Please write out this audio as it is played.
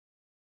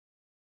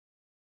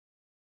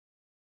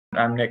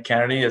I'm Nick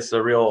Kennedy. It's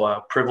a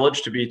real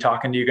privilege to be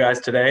talking to you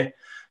guys today.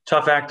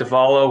 Tough act to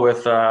follow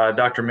with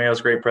Dr. Mayo's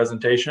great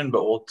presentation,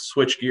 but we'll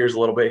switch gears a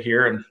little bit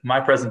here. And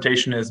my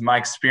presentation is my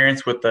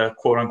experience with the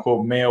quote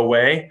unquote Mayo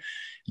way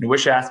and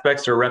which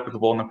aspects are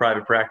replicable in the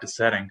private practice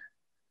setting.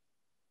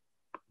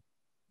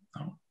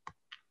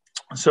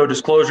 So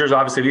disclosures,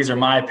 obviously these are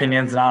my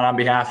opinions, not on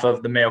behalf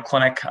of the Mayo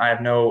Clinic. I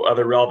have no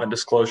other relevant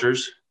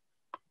disclosures.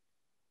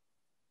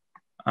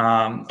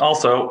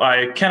 Also,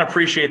 I can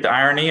appreciate the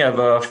irony of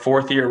a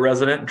fourth-year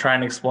resident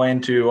trying to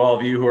explain to all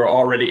of you who are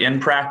already in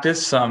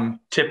practice some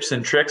tips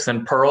and tricks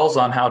and pearls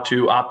on how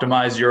to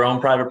optimize your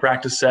own private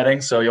practice setting.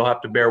 So you'll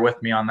have to bear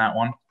with me on that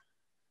one.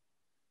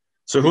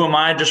 So who am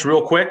I? Just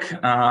real quick.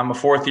 I'm a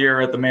fourth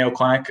year at the Mayo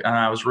Clinic.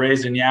 I was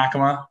raised in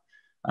Yakima.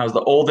 I was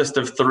the oldest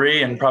of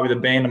three and probably the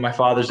bane of my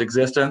father's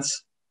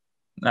existence.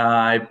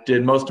 I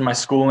did most of my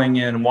schooling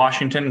in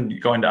Washington,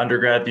 going to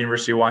undergrad at the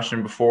University of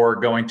Washington before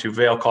going to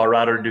Vail,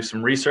 Colorado to do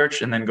some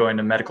research and then going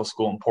to medical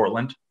school in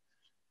Portland.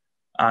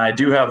 I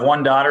do have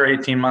one daughter,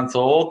 18 months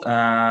old.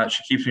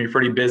 She keeps me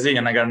pretty busy,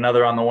 and I got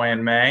another on the way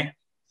in May.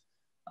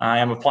 I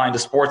am applying to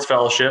sports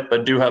fellowship,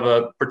 but do have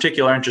a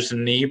particular interest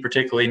in knee,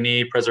 particularly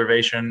knee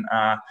preservation,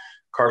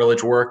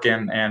 cartilage work,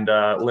 and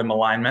limb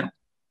alignment.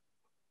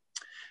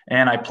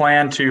 And I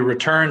plan to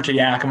return to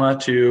Yakima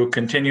to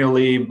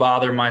continually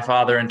bother my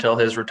father until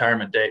his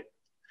retirement date.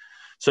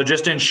 So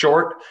just in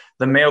short,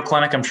 the Mayo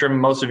Clinic, I'm sure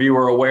most of you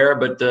are aware,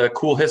 but the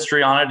cool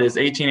history on it is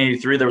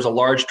 1883, there was a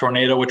large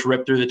tornado which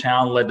ripped through the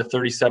town, led to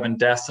 37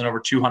 deaths and over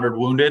 200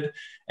 wounded.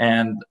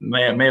 And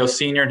Mayo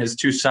Sr. and his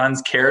two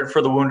sons cared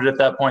for the wounded at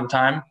that point in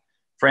time.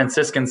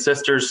 Franciscan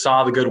sisters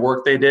saw the good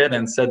work they did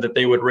and said that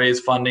they would raise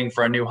funding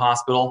for a new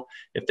hospital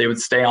if they would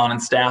stay on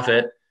and staff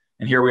it.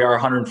 And here we are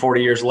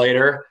 140 years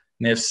later.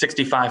 And they have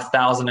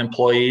 65,000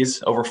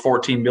 employees, over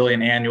 $14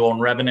 billion annual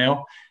in revenue,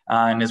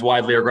 and is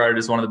widely regarded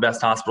as one of the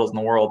best hospitals in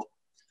the world.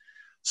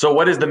 So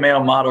what is the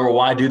Mayo motto, or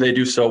why do they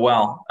do so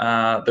well?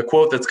 The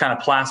quote that's kind of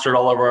plastered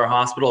all over our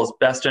hospital is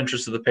best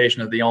interest of the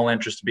patient is the only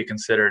interest to be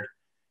considered.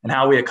 And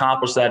how we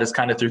accomplish that is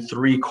kind of through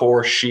three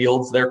core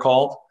shields, they're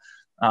called.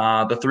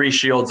 The three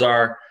shields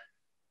are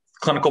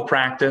clinical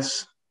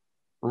practice,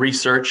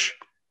 research,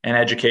 and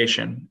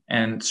education,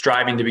 and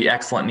striving to be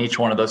excellent in each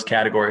one of those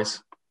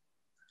categories.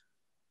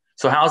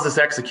 So how is this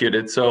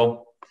executed?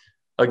 So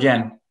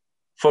again,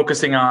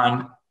 focusing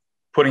on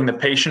putting the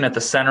patient at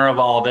the center of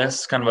all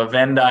this, kind of a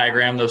Venn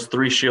diagram, those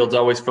three shields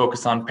always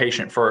focus on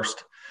patient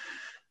first.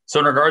 So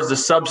in regards to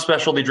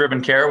subspecialty driven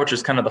care, which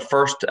is kind of the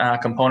first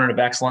component of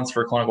excellence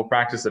for clinical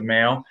practice at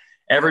Mayo,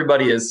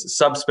 everybody is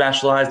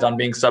subspecialized on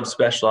being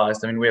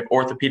subspecialized. I mean, we have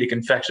orthopedic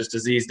infectious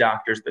disease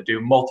doctors that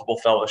do multiple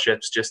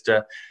fellowships just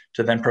to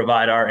then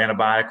provide our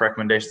antibiotic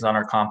recommendations on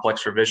our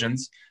complex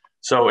revisions.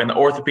 So in the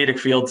orthopedic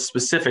field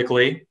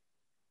specifically,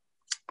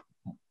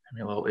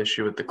 a little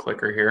issue with the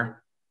clicker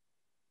here.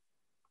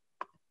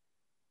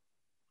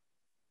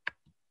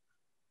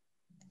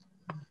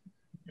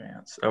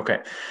 Okay.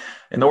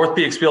 In the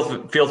orthopedic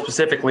field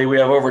specifically, we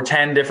have over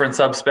 10 different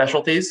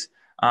subspecialties,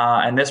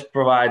 and this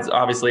provides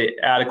obviously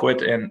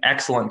adequate and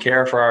excellent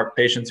care for our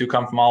patients who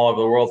come from all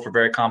over the world for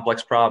very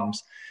complex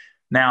problems.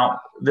 Now,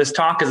 this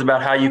talk is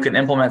about how you can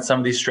implement some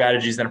of these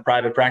strategies in a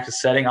private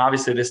practice setting.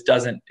 Obviously, this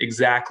doesn't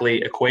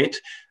exactly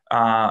equate.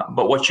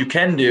 But what you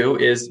can do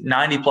is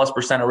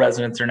 90+% of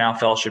residents are now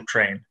fellowship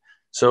trained.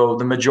 So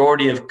the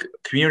majority of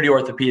community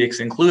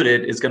orthopedics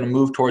included is going to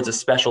move towards a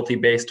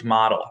specialty-based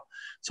model.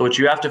 So what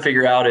you have to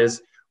figure out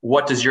is,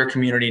 what does your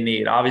community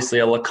need? Obviously,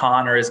 a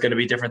LaConner is going to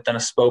be different than a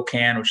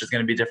Spokane, which is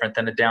going to be different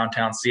than a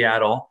downtown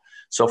Seattle.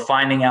 So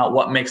finding out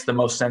what makes the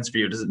most sense for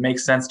you. Does it make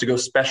sense to go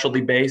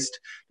specialty-based?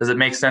 Does it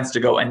make sense to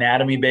go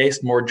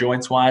anatomy-based, more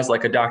joints-wise,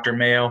 like a Dr.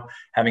 Mayo,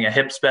 having a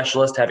hip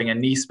specialist, having a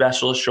knee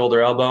specialist,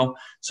 shoulder, elbow?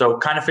 So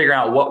kind of figuring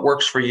out what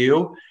works for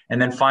you, and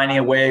then finding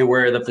a way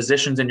where the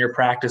physicians in your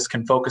practice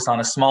can focus on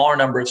a smaller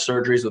number of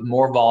surgeries with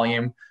more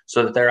volume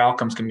so that their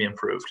outcomes can be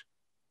improved.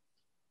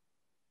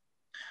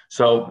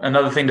 So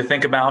another thing to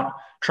think about,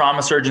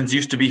 trauma surgeons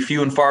used to be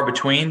few and far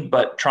between,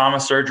 but trauma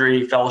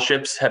surgery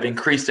fellowships have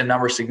increased in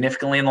number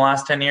significantly in the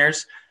last 10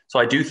 years. So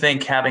I do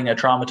think having a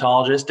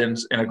traumatologist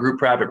in a group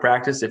private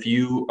practice, if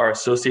you are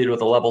associated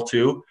with a level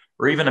 2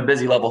 or even a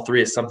busy level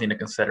 3, is something to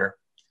consider.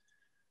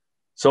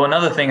 So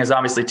another thing is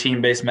obviously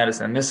team-based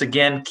medicine. This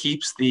again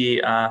keeps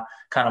the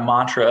kind of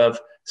mantra of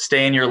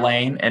stay in your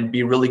lane and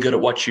be really good at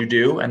what you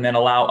do, and then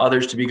allow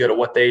others to be good at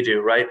what they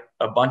do, right?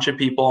 A bunch of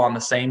people on the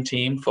same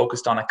team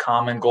focused on a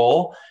common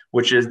goal,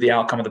 which is the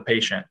outcome of the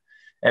patient.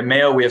 At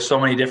Mayo, we have so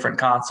many different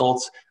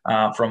consults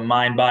from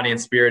mind, body, and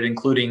spirit,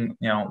 including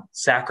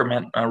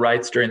sacrament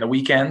rites during the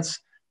weekends.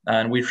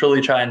 And we truly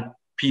try and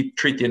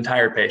treat the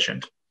entire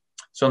patient.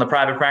 So in the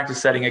private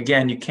practice setting,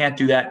 again, you can't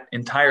do that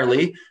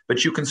entirely,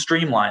 but you can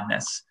streamline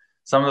this.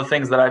 Some of the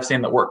things that I've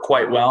seen that work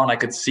quite well, and I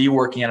could see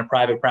working in a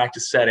private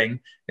practice setting,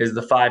 is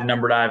the 5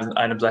 numbered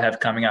items I have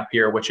coming up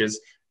here, which is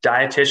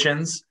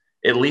dietitians,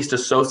 at least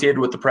associated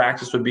with the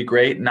practice, would be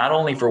great, not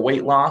only for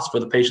weight loss for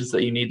the patients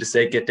that you need to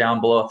say get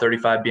down below a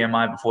 35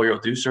 BMI before you'll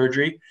do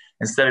surgery,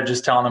 instead of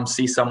just telling them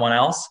see someone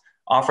else,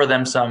 offer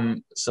them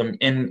some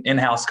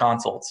in-house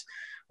consults,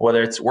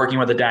 whether it's working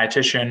with a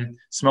dietitian,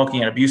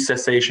 smoking and abuse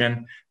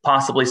cessation,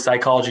 possibly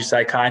psychology,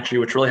 psychiatry,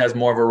 which really has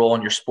more of a role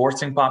in your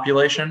sportsing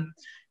population,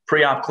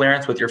 pre-op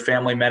clearance with your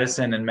family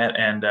medicine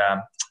and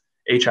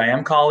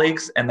HIM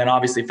colleagues, and then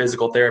obviously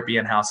physical therapy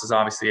in-house is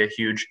obviously a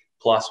huge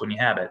plus when you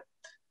have it.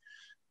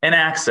 And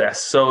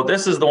access. So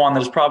this is the one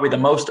that is probably the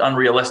most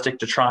unrealistic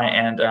to try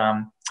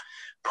and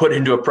put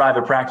into a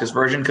private practice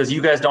version, because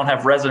you guys don't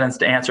have residents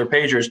to answer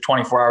pagers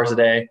 24 hours a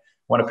day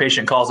when a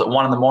patient calls at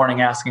 1 a.m.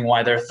 asking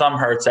why their thumb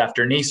hurts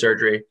after knee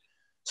surgery.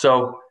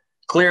 So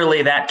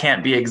clearly that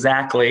can't be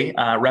exactly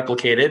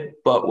replicated,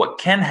 but what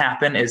can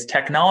happen is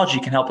technology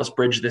can help us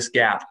bridge this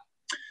gap.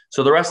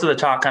 So the rest of the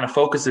talk kind of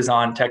focuses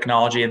on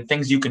technology and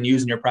things you can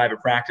use in your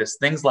private practice,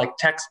 things like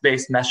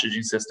text-based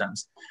messaging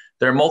systems.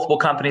 There are multiple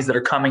companies that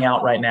are coming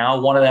out right now.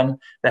 One of them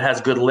that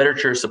has good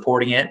literature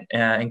supporting it,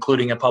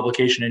 including a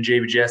publication in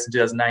JBJS in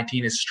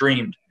 2019, is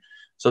Streamed.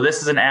 So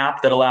this is an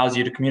app that allows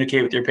you to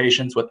communicate with your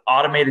patients with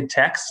automated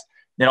text.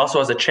 It also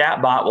has a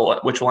chat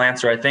bot which will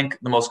answer, I think,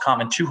 the most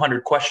common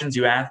 200 questions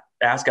you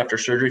ask after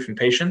surgery from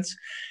patients.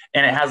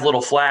 And it has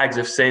little flags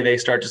if, say, they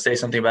start to say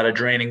something about a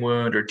draining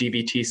wound or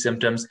DVT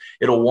symptoms,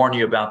 it'll warn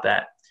you about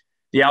that.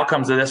 The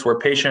outcomes of this were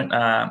patient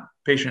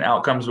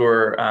outcomes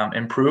were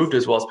improved,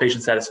 as well as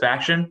patient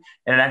satisfaction,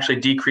 and it actually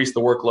decreased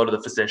the workload of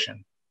the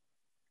physician.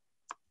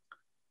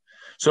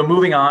 So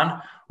moving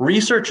on,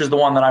 research is the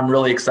one that I'm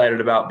really excited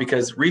about,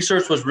 because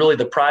research was really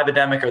the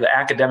private-demic or the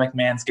academic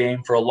man's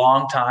game for a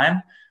long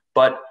time,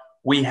 but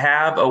we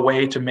have a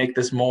way to make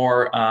this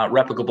more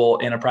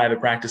replicable in a private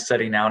practice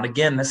setting now. And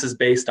again, this is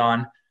based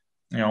on,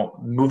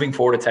 moving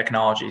forward to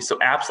technology. So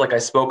apps like I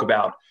spoke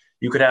about,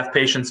 you could have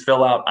patients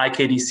fill out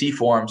IKDC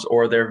forms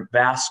or their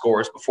VAS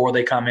scores before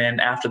they come in,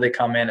 after they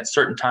come in, at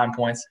certain time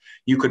points.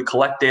 You could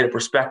collect data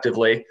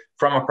prospectively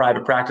from a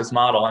private practice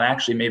model, and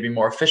actually maybe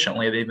more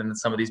efficiently even than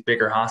some of these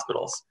bigger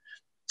hospitals.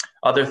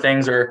 Other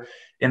things are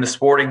in the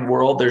sporting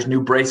world. There's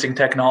new bracing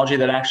technology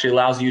that actually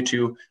allows you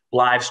to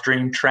live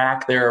stream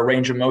track their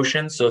range of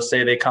motion. So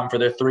say they come for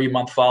their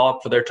 3-month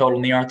follow-up for their total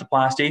knee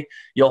arthroplasty,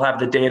 you'll have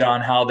the data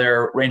on how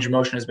their range of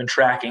motion has been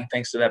tracking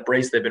thanks to that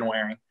brace they've been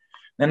wearing.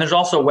 Then there's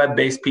also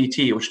web-based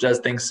PT, which does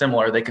things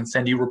similar. They can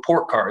send you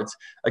report cards,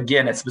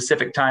 again, at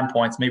specific time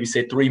points, maybe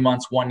say 3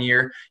 months, 1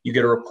 year. You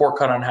get a report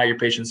card on how your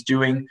patient's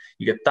doing.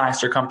 You get thigh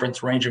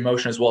circumference, range of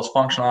motion, as well as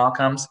functional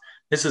outcomes.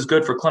 This is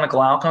good for clinical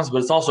outcomes, but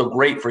it's also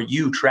great for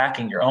you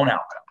tracking your own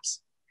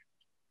outcomes.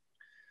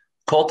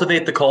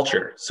 Cultivate the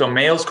culture. So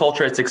Mayo's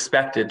culture, it's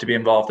expected to be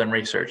involved in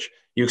research.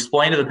 You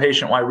explain to the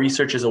patient why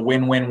research is a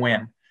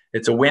win-win-win.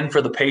 It's a win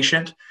for the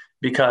patient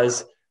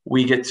because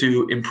we get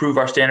to improve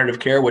our standard of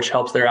care, which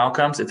helps their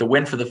outcomes. It's a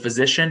win for the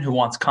physician who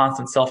wants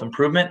constant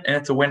self-improvement, and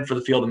it's a win for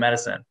the field of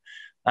medicine.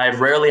 I've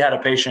rarely had a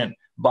patient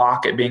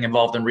balk at being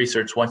involved in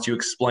research once you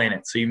explain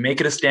it. So you make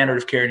it a standard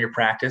of care in your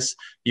practice,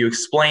 you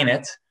explain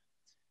it,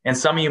 and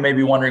some of you may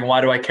be wondering,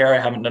 why do I care? I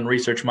haven't done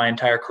research my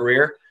entire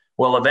career.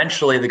 Well,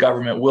 eventually the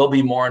government will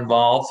be more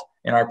involved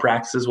in our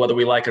practices, whether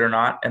we like it or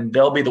not, and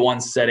they'll be the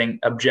ones setting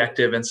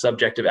objective and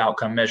subjective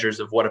outcome measures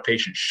of what a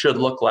patient should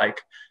look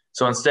like.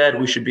 So instead,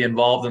 we should be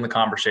involved in the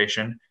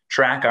conversation,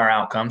 track our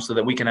outcomes so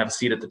that we can have a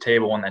seat at the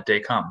table when that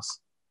day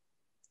comes.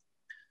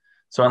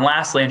 So, and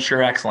lastly,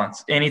 ensure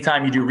excellence.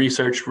 Anytime you do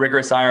research,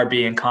 rigorous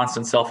IRB and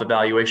constant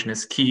self-evaluation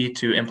is key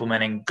to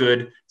implementing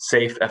good,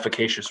 safe,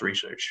 efficacious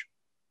research.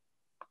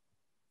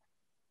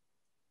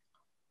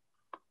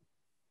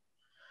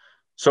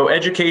 So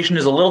education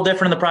is a little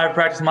different in the private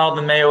practice model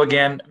than Mayo.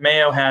 Again,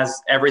 Mayo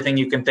has everything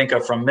you can think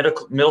of, from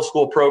middle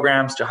school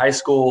programs to high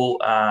school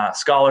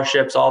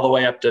scholarships, all the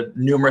way up to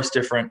numerous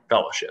different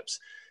fellowships.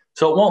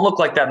 So it won't look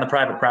like that in the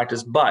private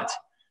practice, but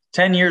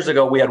 10 years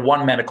ago, we had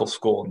 1 medical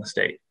school in the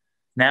state.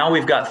 Now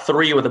we've got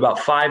 3 with about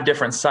 5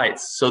 different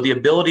sites. So the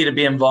ability to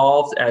be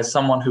involved as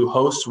someone who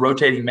hosts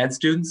rotating med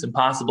students and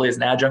possibly as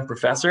an adjunct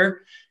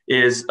professor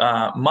is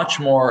much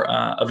more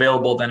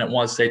available than it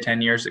was, say,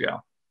 10 years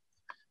ago.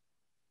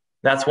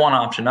 That's one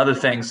option. Other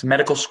things,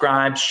 medical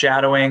scribes,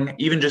 shadowing,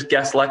 even just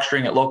guest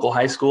lecturing at local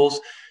high schools.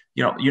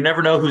 You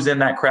never know who's in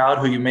that crowd,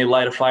 who you may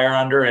light a fire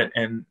under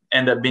and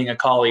end up being a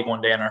colleague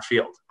one day in our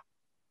field.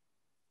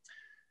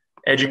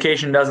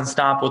 Education doesn't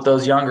stop with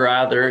those younger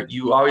either.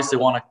 You obviously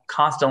want to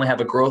constantly have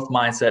a growth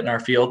mindset in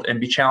our field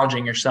and be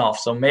challenging yourself.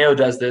 So Mayo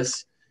does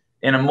this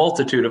in a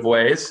multitude of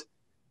ways,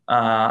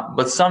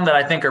 but some that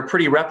I think are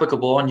pretty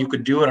replicable and you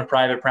could do in a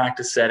private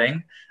practice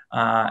setting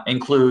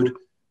include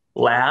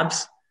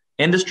labs.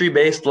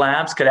 Industry-based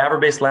labs,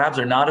 cadaver-based labs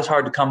are not as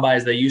hard to come by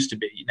as they used to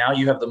be. Now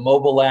you have the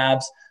mobile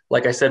labs,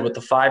 like I said, with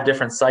the 5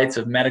 different sites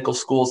of medical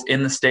schools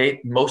in the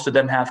state. Most of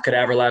them have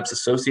cadaver labs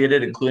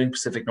associated, including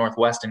Pacific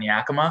Northwest and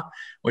Yakima,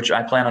 which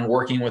I plan on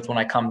working with when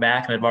I come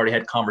back, and I've already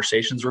had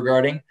conversations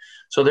regarding.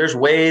 So there's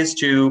ways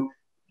to,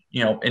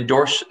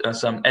 endorse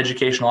some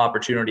educational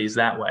opportunities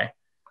that way.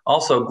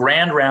 Also,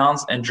 grand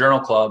rounds and journal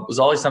club was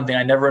always something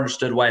I never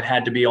understood why it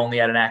had to be only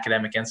at an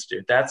academic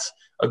institute. That's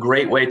a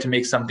great way to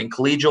make something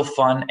collegial,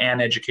 fun,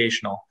 and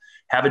educational.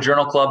 Have a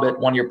journal club at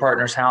one of your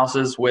partner's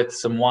houses with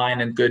some wine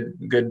and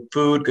good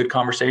food, good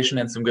conversation,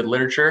 and some good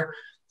literature.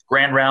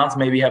 Grand rounds,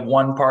 maybe have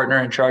one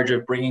partner in charge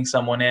of bringing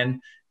someone in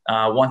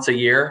once a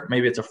year.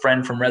 Maybe it's a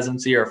friend from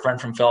residency or a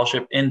friend from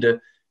fellowship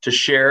to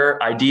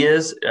share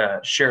ideas,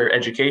 share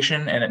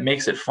education, and it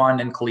makes it fun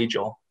and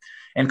collegial.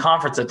 And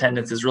conference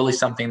attendance is really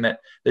something that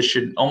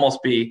should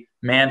almost be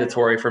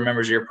mandatory for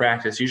members of your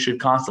practice. You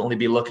should constantly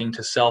be looking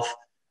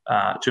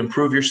to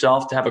improve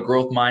yourself, to have a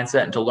growth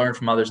mindset, and to learn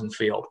from others in the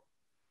field.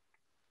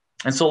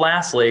 And so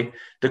lastly,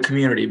 the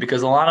community,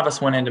 because a lot of us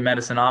went into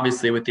medicine,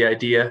 obviously, with the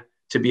idea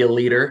to be a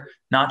leader,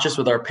 not just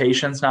with our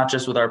patients, not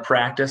just with our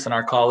practice and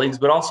our colleagues,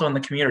 but also in the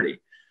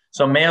community.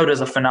 So Mayo does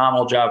a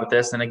phenomenal job at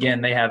this. And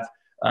again, they have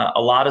a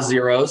lot of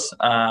zeros.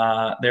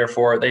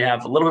 Therefore, they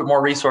have a little bit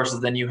more resources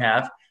than you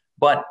have.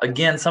 But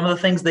again, some of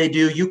the things they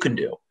do, you can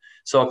do.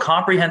 So a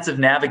comprehensive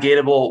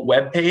navigatable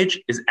web page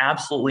is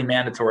absolutely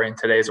mandatory in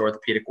today's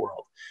orthopedic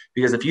world.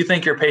 Because if you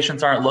think your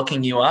patients aren't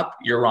looking you up,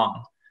 you're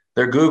wrong.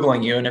 They're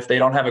Googling you, and if they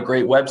don't have a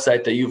great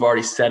website that you've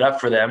already set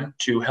up for them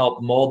to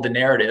help mold the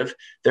narrative,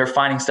 they're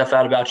finding stuff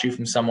out about you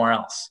from somewhere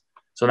else.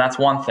 So that's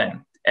one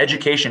thing.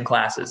 Education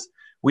classes.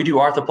 We do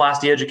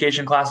arthroplasty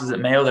education classes at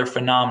Mayo. They're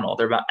phenomenal.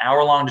 They're about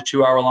hour-long to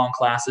 2-hour-long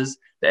classes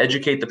that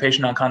educate the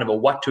patient on kind of a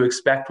what to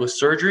expect with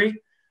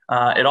surgery.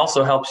 It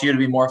also helps you to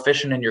be more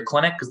efficient in your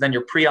clinic, because then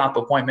your pre-op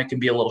appointment can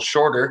be a little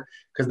shorter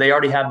because they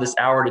already have this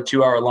hour to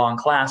 2-hour-long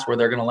class where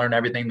they're going to learn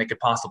everything they could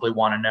possibly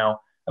want to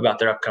know about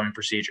their upcoming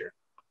procedure.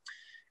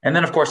 And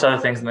then, of course, other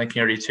things in the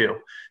community too.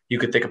 You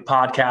could think of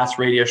podcasts,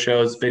 radio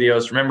shows,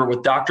 videos. Remember,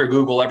 with Dr.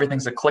 Google,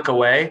 everything's a click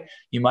away.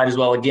 You might as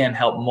well, again,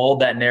 help mold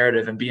that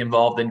narrative and be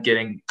involved in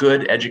getting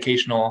good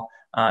educational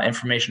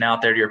information out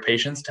there to your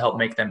patients to help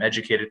make them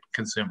educated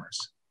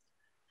consumers.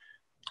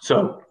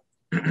 So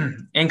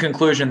in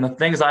conclusion, the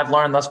things I've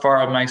learned thus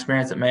far of my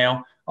experience at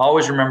Mayo,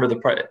 always remember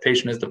the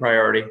patient is the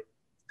priority.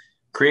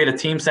 Create a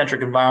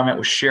team-centric environment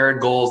with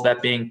shared goals,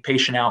 that being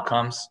patient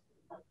outcomes.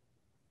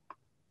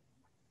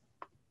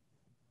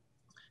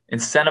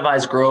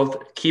 Incentivize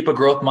growth, keep a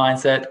growth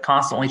mindset,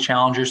 constantly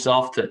challenge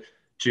yourself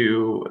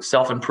to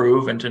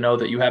self-improve and to know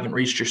that you haven't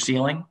reached your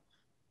ceiling.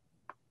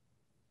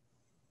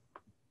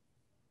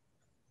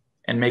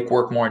 And make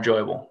work more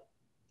enjoyable.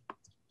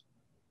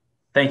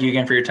 Thank you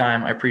again for your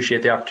time. I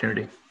appreciate the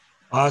opportunity.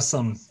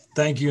 Awesome.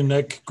 Thank you,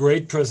 Nick.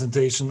 Great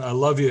presentation. I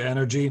love your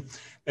energy.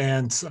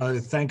 And I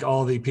thank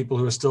all the people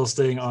who are still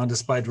staying on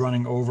despite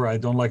running over. I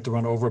don't like to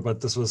run over,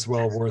 but this was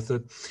well worth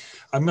it.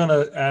 I'm going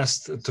to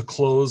ask to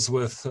close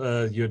with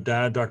your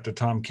dad, Dr.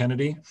 Tom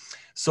Kennedy.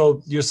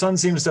 So your son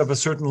seems to have a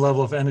certain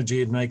level of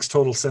energy. It makes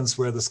total sense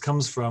where this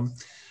comes from.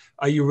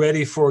 Are you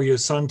ready for your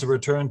son to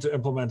return to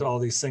implement all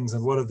these things?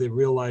 And what are the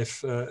real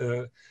life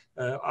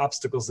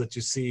obstacles that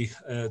you see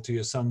to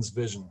your son's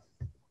vision?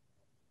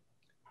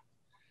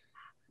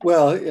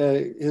 Well,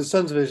 his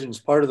son's vision is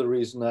part of the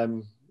reason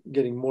I'm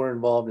getting more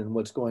involved in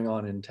what's going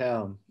on in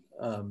town.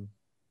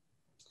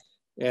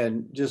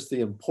 And just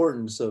the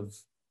importance of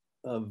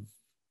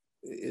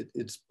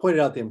it's pointed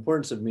out the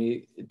importance to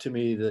me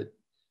that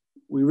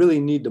we really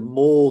need to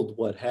mold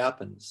what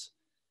happens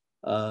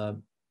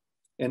and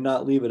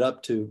not leave it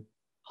up to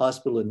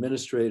hospital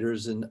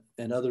administrators and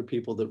other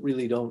people that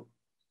really don't,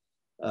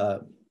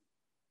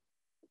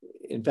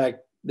 in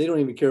fact, they don't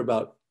even care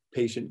about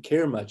patient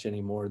care much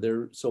anymore.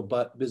 They're so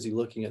busy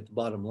looking at the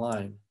bottom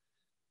line.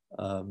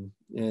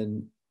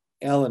 And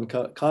Alan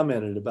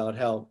commented about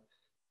how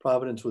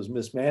Providence was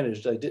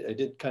mismanaged. I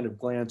did kind of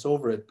glance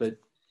over it, but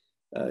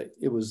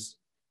it was,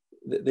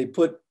 they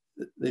put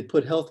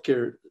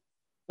healthcare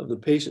of the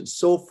patient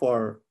so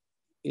far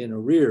in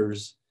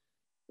arrears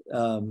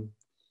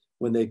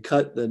when they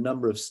cut the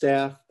number of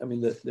staff. I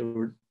mean, there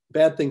were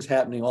bad things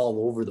happening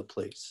all over the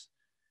place.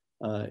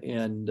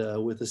 And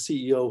with a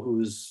CEO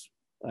who's,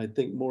 I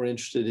think, more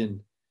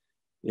interested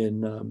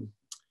in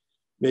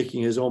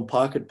making his own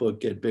pocketbook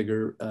get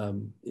bigger,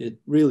 it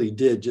really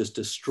did just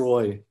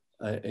destroy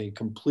a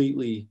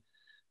completely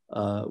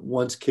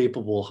once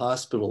capable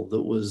hospital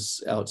that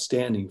was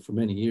outstanding for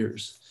many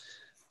years.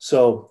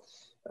 So,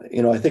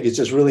 I think it's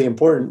just really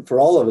important for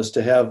all of us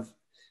to have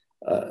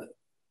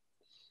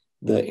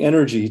the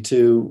energy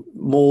to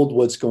mold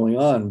what's going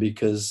on,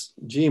 because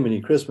gee,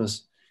 many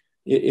Christmas,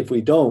 if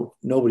we don't,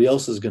 nobody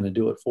else is going to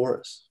do it for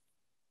us.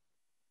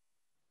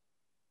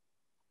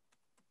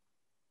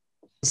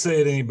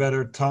 Say it any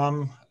better,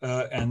 Tom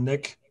and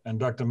Nick and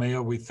Dr.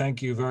 Mayo, we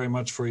thank you very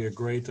much for your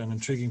great and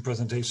intriguing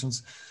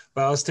presentations.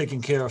 By us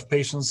taking care of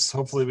patients,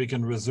 hopefully we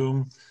can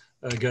resume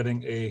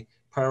getting a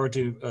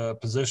priority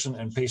position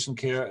in patient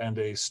care and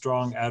a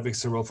strong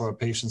advocacy role for our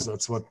patients.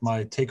 That's what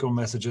my take-home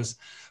message is.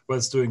 Whether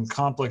it's doing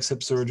complex hip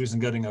surgeries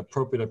and getting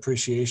appropriate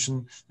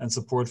appreciation and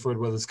support for it,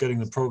 whether it's getting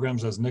the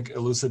programs as Nick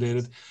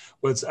elucidated,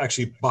 whether it's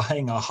actually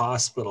buying a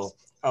hospital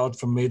out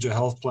from major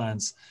health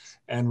plans,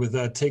 and with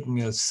that,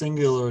 taking a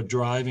singular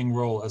driving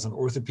role as an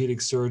orthopedic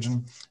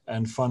surgeon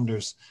and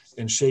funders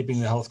in shaping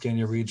the healthcare in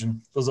your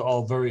region. Those are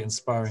all very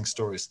inspiring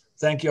stories.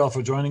 Thank you all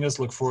for joining us.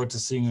 Look forward to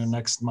seeing you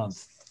next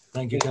month.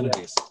 Thank you,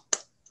 Kennedys.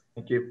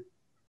 Thank you.